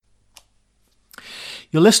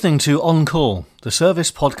You're listening to On Call, the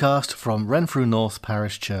service podcast from Renfrew North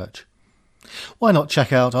Parish Church. Why not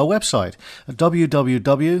check out our website at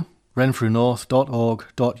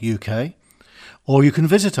www.renfrewnorth.org.uk, or you can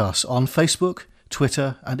visit us on Facebook,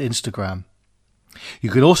 Twitter and Instagram. You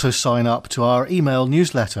can also sign up to our email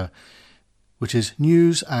newsletter, which is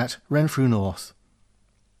news@Renfrew North.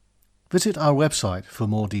 Visit our website for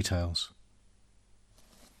more details.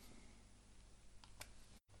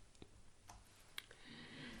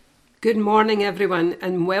 Good morning everyone,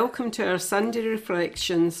 and welcome to our Sunday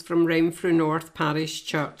reflections from Renfrew North Parish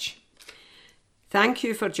Church. Thank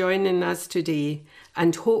you for joining us today,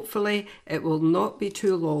 and hopefully it will not be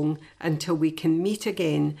too long until we can meet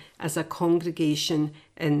again as a congregation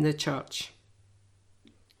in the church.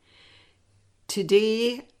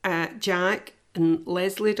 Today, Jack and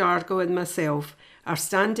Leslie Dargo and myself are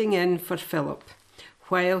standing in for Philip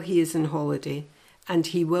while he is on holiday, and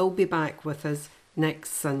he will be back with us next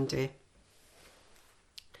Sunday.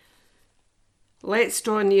 Let's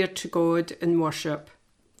draw near to God in worship.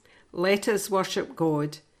 Let us worship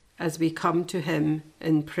God as we come to Him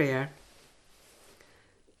in prayer.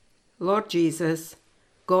 Lord Jesus,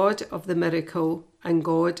 God of the miracle and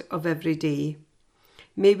God of every day,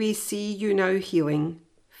 may we see you now healing,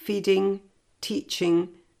 feeding, teaching,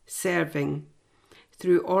 serving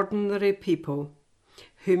through ordinary people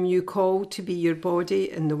whom you call to be your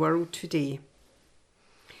body in the world today.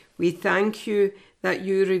 We thank you that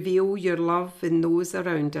you reveal your love in those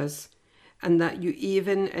around us, and that you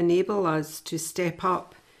even enable us to step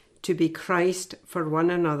up to be Christ for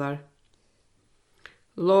one another.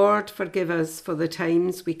 Lord, forgive us for the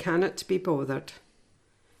times we cannot be bothered,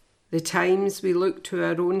 the times we look to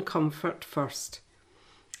our own comfort first,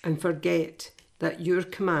 and forget that your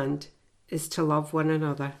command is to love one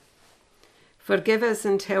another. Forgive us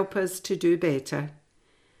and help us to do better.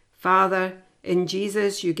 Father, in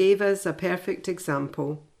Jesus, you gave us a perfect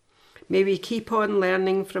example. May we keep on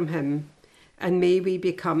learning from him, and may we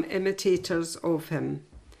become imitators of him,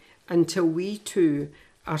 until we too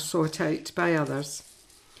are sought out by others.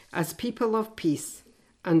 As people of peace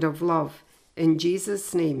and of love, in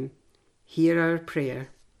Jesus' name, hear our prayer.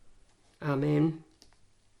 Amen.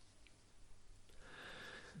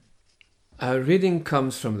 Our reading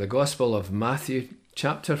comes from the Gospel of Matthew,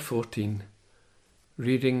 chapter 14,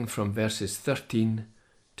 reading from verses 13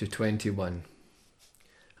 to 21.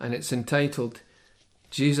 And it's entitled,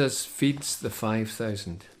 Jesus Feeds the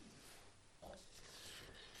 5,000.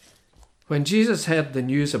 When Jesus heard the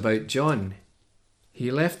news about John, he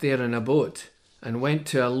left there in a boat and went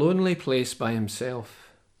to a lonely place by himself.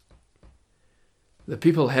 The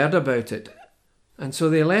people heard about it, and so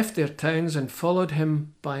they left their towns and followed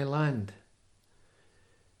him by land.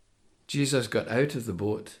 Jesus got out of the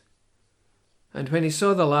boat, and when he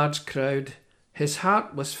saw the large crowd, his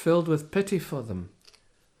heart was filled with pity for them,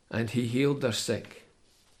 and he healed their sick.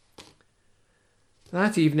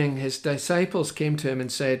 That evening his disciples came to him and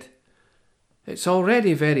said, "It's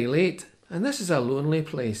already very late, and this is a lonely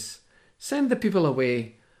place. Send the people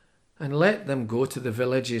away and let them go to the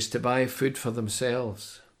villages to buy food for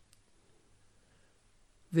themselves."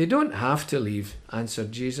 "They don't have to leave,"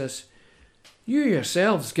 answered Jesus. "You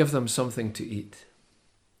yourselves give them something to eat."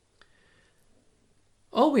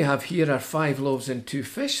 "All we have here are 5 loaves and 2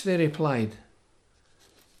 fish, they replied.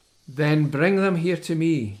 "Then bring them here to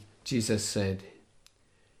me," Jesus said.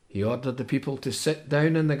 He ordered the people to sit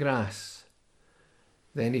down in the grass.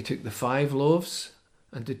 Then he took the 5 loaves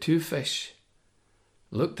and the 2 fish,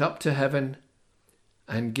 looked up to heaven,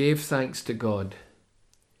 and gave thanks to God.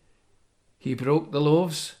 He broke the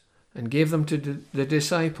loaves and gave them to the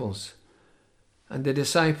disciples, and the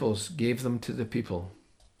disciples gave them to the people.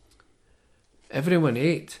 Everyone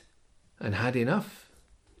ate and had enough.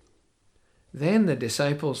 Then the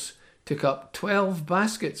disciples took up 12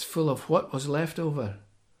 baskets full of what was left over.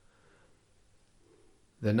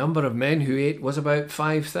 The number of men who ate was about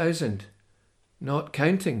 5,000, not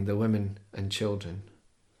counting the women and children.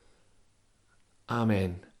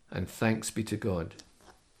 Amen, and thanks be to God.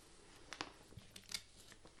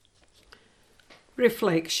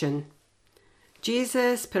 Reflection.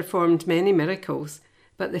 Jesus performed many miracles,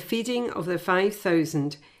 but the feeding of the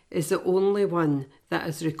 5,000 is the only one that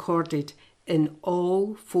is recorded in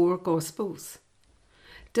all 4 Gospels.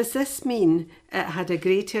 Does this mean it had a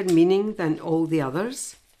greater meaning than all the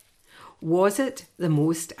others? Was it the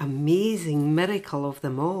most amazing miracle of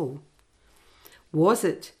them all? Was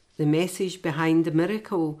it the message behind the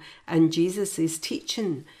miracle and Jesus'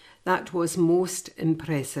 teaching that was most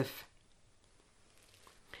impressive?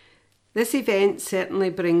 This event certainly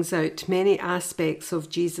brings out many aspects of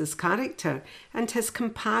Jesus' character and his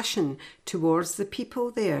compassion towards the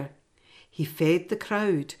people there. He fed the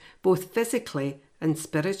crowd, both physically and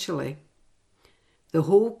spiritually. The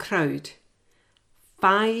whole crowd,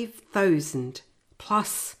 5,000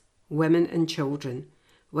 plus women and children,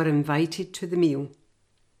 were invited to the meal.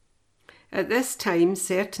 At this time,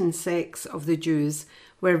 certain sects of the Jews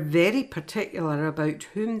were very particular about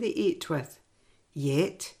whom they ate with.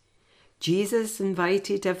 Yet, Jesus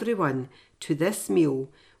invited everyone to this meal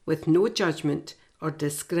with no judgment or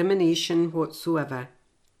discrimination whatsoever.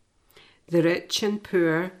 The rich and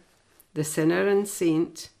poor, the sinner and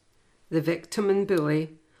saint, the victim and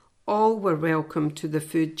bully, all were welcome to the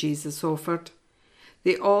food Jesus offered.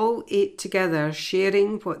 They all ate together,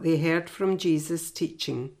 sharing what they heard from Jesus'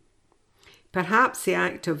 teaching. Perhaps the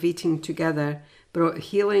act of eating together brought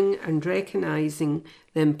healing and recognizing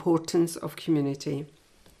the importance of community.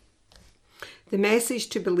 The message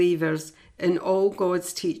to believers in all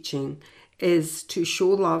God's teaching is to show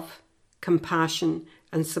love, compassion,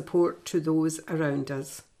 and support to those around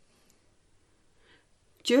us.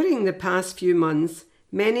 During the past few months,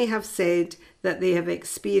 many have said that they have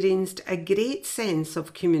experienced a great sense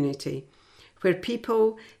of community, where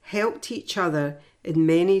people helped each other in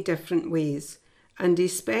many different ways, and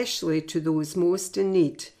especially to those most in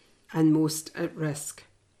need and most at risk.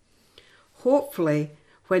 Hopefully,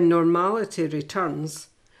 when normality returns,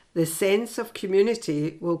 the sense of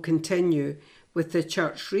community will continue, with the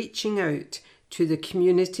church reaching out to the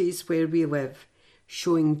communities where we live,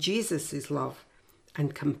 showing Jesus' love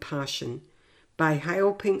and compassion by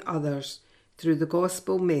helping others through the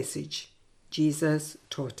gospel message Jesus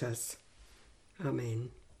taught us.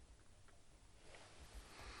 Amen.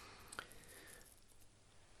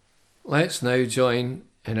 Let's now join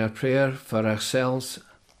in our prayer for ourselves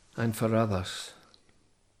and for others.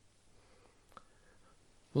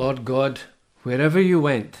 Lord God, wherever you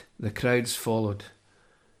went, the crowds followed,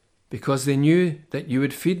 because they knew that you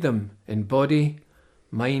would feed them in body,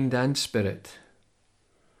 mind, and spirit.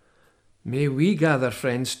 May we gather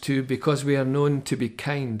friends too, because we are known to be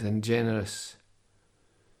kind and generous.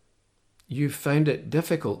 You found it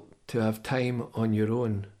difficult to have time on your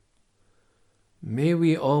own. May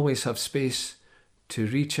we always have space to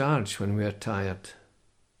recharge when we are tired.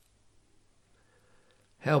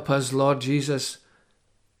 Help us, Lord Jesus,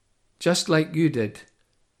 just like you did,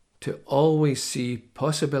 to always see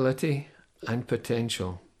possibility and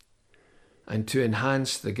potential, and to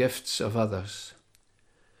enhance the gifts of others,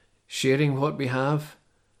 sharing what we have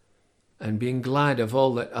and being glad of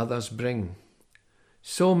all that others bring.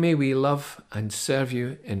 So may we love and serve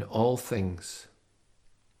you in all things.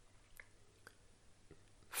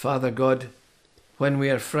 Father God, when we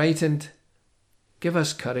are frightened, give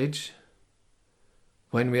us courage.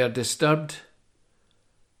 When we are disturbed,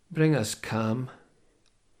 bring us calm.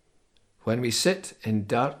 When we sit in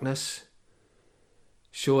darkness,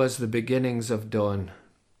 show us the beginnings of dawn.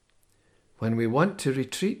 When we want to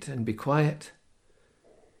retreat and be quiet,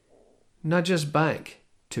 nudge us back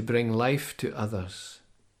to bring life to others.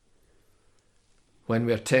 When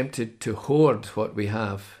we are tempted to hoard what we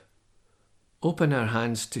have, open our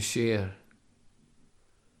hands to share.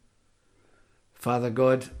 Father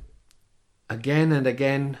God, again and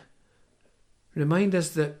again, remind us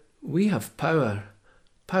that we have power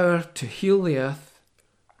to heal the earth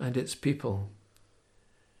and its people.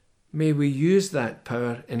 May we use that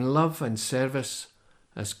power in love and service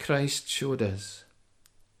as Christ showed us.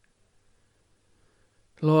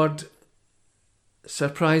 Lord,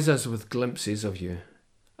 surprise us with glimpses of you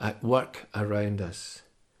at work around us,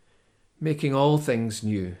 making all things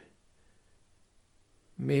new.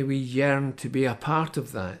 May we yearn to be a part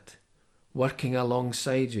of that, working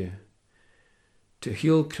alongside you, to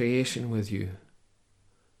heal creation with you,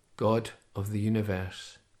 God of the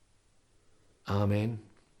universe. Amen.